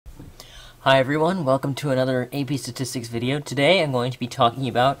Hi everyone, welcome to another AP Statistics video. Today I'm going to be talking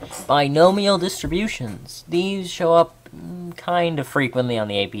about binomial distributions. These show up kind of frequently on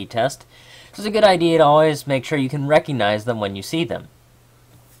the AP test, so it's a good idea to always make sure you can recognize them when you see them.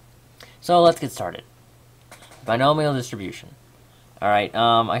 So let's get started. Binomial distribution. Alright,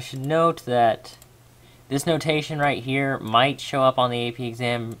 I should note that this notation right here might show up on the AP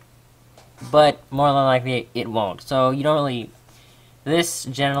exam, but more than likely it won't. So you don't really... This,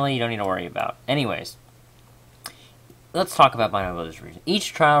 generally, you don't need to worry about. Anyways, let's talk about binomial distribution.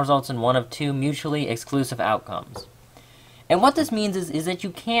 Each trial results in one of two mutually exclusive outcomes. And what this means is that you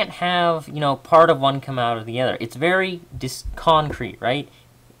can't have, part of one come out of the other. It's very concrete, right?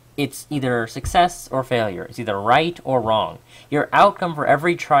 It's either success or failure. It's either right or wrong. Your outcome for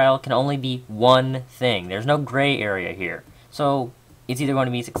every trial can only be one thing. There's no gray area here. So, it's either going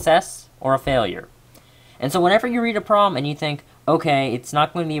to be success or a failure. And so whenever you read a problem and you think, okay, it's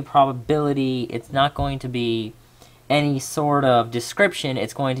not going to be a probability, it's not going to be any sort of description,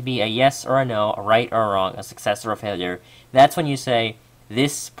 it's going to be a yes or a no, a right or a wrong, a success or a failure, that's when you say,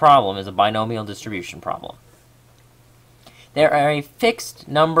 this problem is a binomial distribution problem. There are a fixed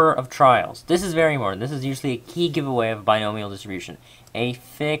number of trials. This is very important. This is usually a key giveaway of binomial distribution. A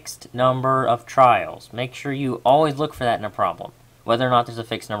fixed number of trials. Make sure you always look for that in a problem, whether or not there's a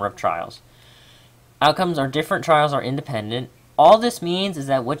fixed number of trials. Outcomes are different trials are independent. All this means is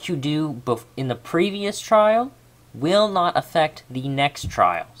that what you do in the previous trial will not affect the next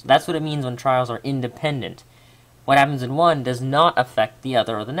trial. So that's what it means when trials are independent. What happens in one does not affect the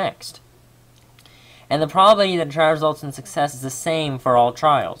other or the next. And the probability that a trial results in success is the same for all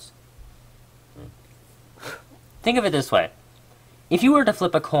trials. Think of it this way. If you were to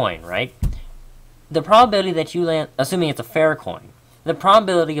flip a coin, right? The probability that you land, assuming it's a fair coin, the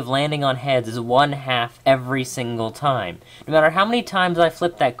probability of landing on heads is 1/2 every single time. No matter how many times I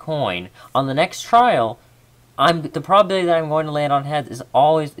flip that coin, on the next trial, the probability that I'm going to land on heads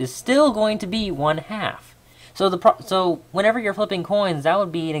is still going to be 1/2. So whenever you're flipping coins, that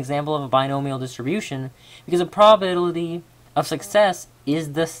would be an example of a binomial distribution, because the probability of success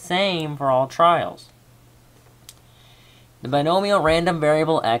is the same for all trials. The binomial random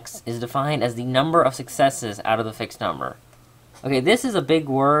variable x is defined as the number of successes out of the fixed number. Okay, this is a big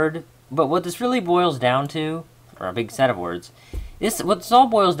word, but what this really boils down to, or a big set of words, what this all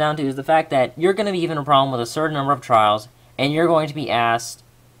boils down to is the fact that you're going to be given a problem with a certain number of trials, and you're going to be asked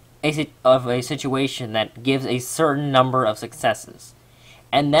of a situation that gives a certain number of successes.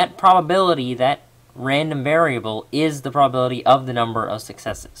 And that probability, that random variable, is the probability of the number of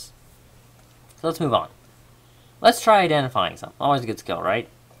successes. So let's move on. Let's try identifying some. Always a good skill, right?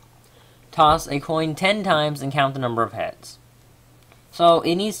 Toss a coin 10 times and count the number of heads. So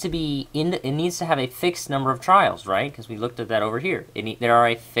it needs to have a fixed number of trials, right? Because we looked at that over here. There are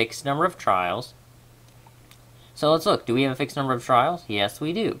a fixed number of trials. So let's look. Do we have a fixed number of trials? Yes,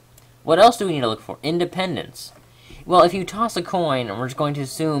 we do. What else do we need to look for? Independence. Well, if you toss a coin, and we're just going to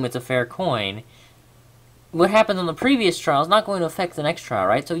assume it's a fair coin, what happens on the previous trial is not going to affect the next trial,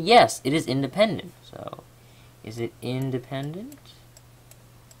 right? So yes, it is independent. So, is it independent?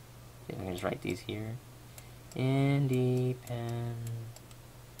 I can just write these here. Independent.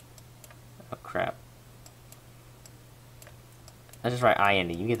 Oh crap. Let's just write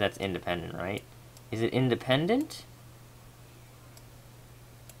IND. You get that's independent, right? Is it independent?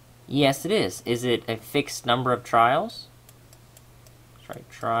 Yes, it is. Is it a fixed number of trials? Let's write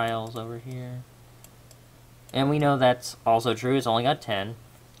trials over here. And we know that's also true. It's only got 10.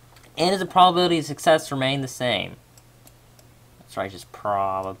 And does the probability of success remain the same? Let's write just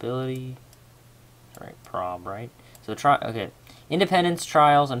probability. Right, prob, right? So okay, independence,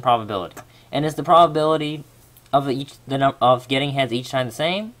 trials, and probability. And is the probability of getting heads each time the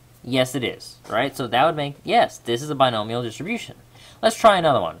same? Yes, it is. Right? So that would make yes, this is a binomial distribution. Let's try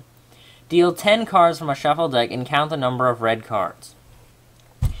another one. Deal 10 cards from a shuffle deck and count the number of red cards.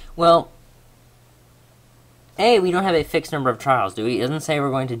 Well, we don't have a fixed number of trials, do we? It doesn't say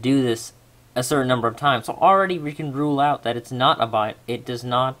we're going to do this a certain number of times. So already we can rule out that it is not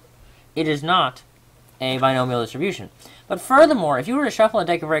a binomial distribution. But furthermore, if you were to shuffle a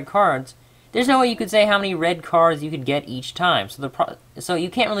deck of red cards, there's no way you could say how many red cards you could get each time. So you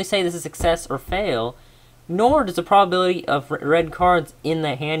can't really say this is success or fail, nor does the probability of red cards in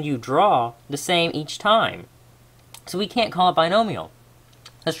the hand you draw the same each time. So we can't call it binomial.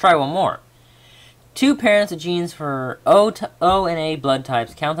 Let's try one more. Two parents of genes for O and A blood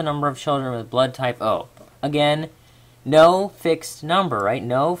types. Count the number of children with blood type O. Again, no fixed number, right?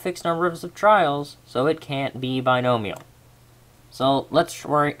 No fixed number of trials, so it can't be binomial. So let's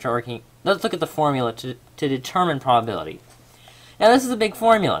look at the formula to determine probability. Now this is a big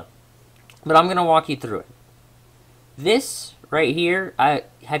formula. but I'm going to walk you through it. This right here,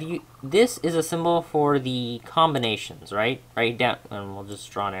 this is a symbol for the combinations, right? Right down, and we'll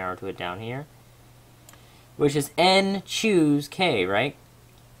just draw an arrow to it down here, which is n choose k, right?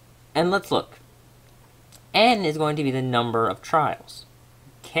 And let's look. N is going to be the number of trials.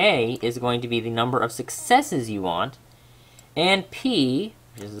 K is going to be the number of successes you want. And P,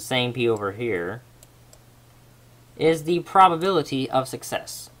 which is the same P over here, is the probability of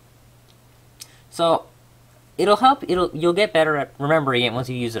success. So you'll get better at remembering it once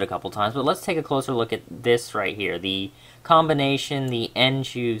you use it a couple times, but let's take a closer look at this right here, the combination, the n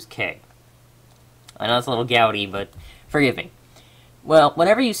choose k. I know it's a little gouty, but forgive me. Well,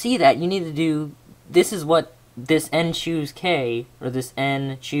 whenever you see that, you need to do, this is what this n choose k, or this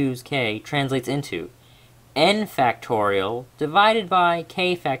n choose k, translates into. N factorial divided by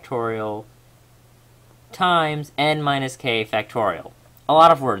k factorial times n minus k factorial. A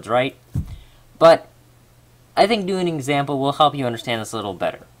lot of words, right? But I think doing an example will help you understand this a little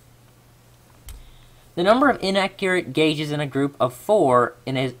better. The number of inaccurate gauges in a group of 4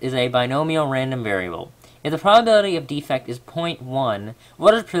 is a binomial random variable. If the probability of defect is 0.1,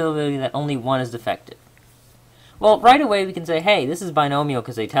 what is the probability that only 1 is defective? Well, right away we can say, hey, this is binomial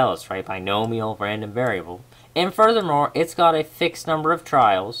because they tell us, right? Binomial random variable. And furthermore, it's got a fixed number of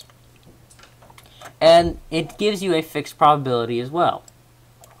trials, and it gives you a fixed probability as well.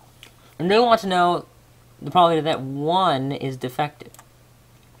 And they want to know the probability that 1 is defective.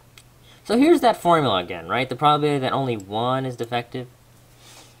 So here's that formula again, right? The probability that only 1 is defective.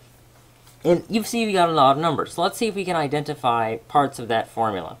 And you see we got a lot of numbers. So let's see if we can identify parts of that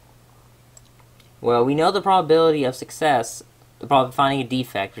formula. Well, we know the probability of success, the probability of finding a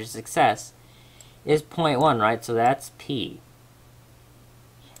defect, which is success, is 0.1, right? So that's P.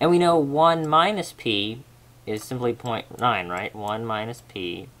 And we know 1 minus P is simply 0.9, right? 1 minus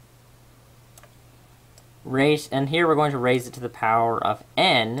P. And here we're going to raise it to the power of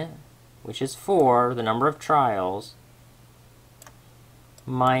n, which is 4, the number of trials,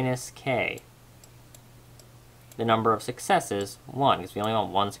 minus k, the number of successes, 1, because we only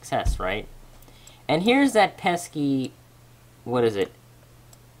want 1 success, right? And here's that pesky, what is it?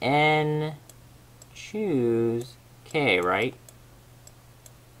 N choose k, right?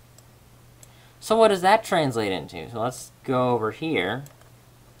 So what does that translate into? So let's go over here.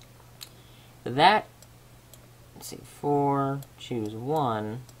 That, let's see, 4 choose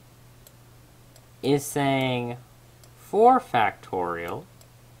 1 is saying 4 factorial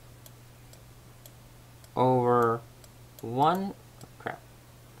over 1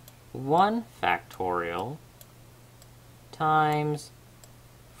 factorial times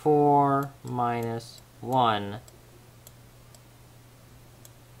 4 minus 1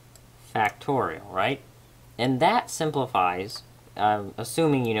 factorial, right? And that simplifies,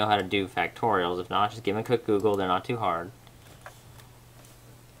 assuming you know how to do factorials. If not, just give them a quick Google, they're not too hard.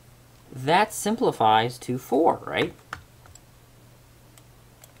 That simplifies to 4, right?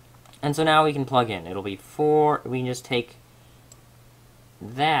 And so now we can plug in. It'll be 4, we can just take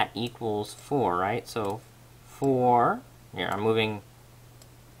that equals 4, right? So 4, here, I'm moving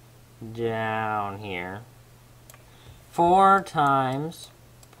down here. 4 times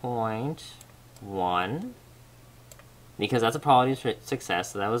 0.1, because that's a probability of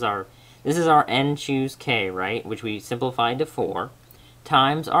success, so that was this is our n choose k, right? Which we simplified to 4,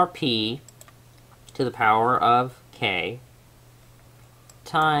 times our p to the power of k,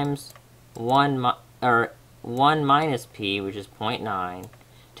 times 1 minus p, which is 0.9,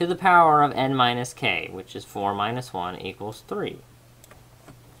 to the power of n minus k, which is 4 minus 1 equals 3.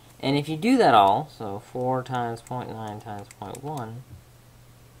 And if you do that all, so 4 times 0.9 times 0.1,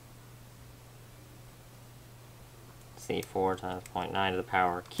 see, 4 times 0.9 to the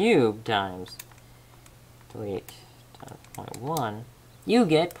power cubed times 3 times 0.1, you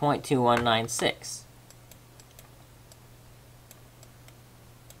get 0.2196.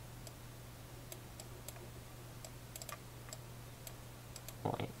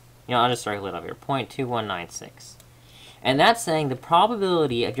 I'll just circle it up here, 0.2196. And that's saying the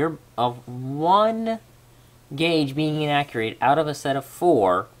probability of one gauge being inaccurate out of a set of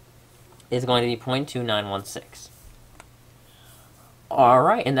 4 is going to be 0.2916.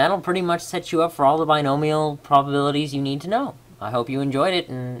 Alright, and that'll pretty much set you up for all the binomial probabilities you need to know. I hope you enjoyed it,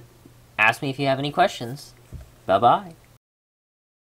 and ask me if you have any questions. Bye-bye.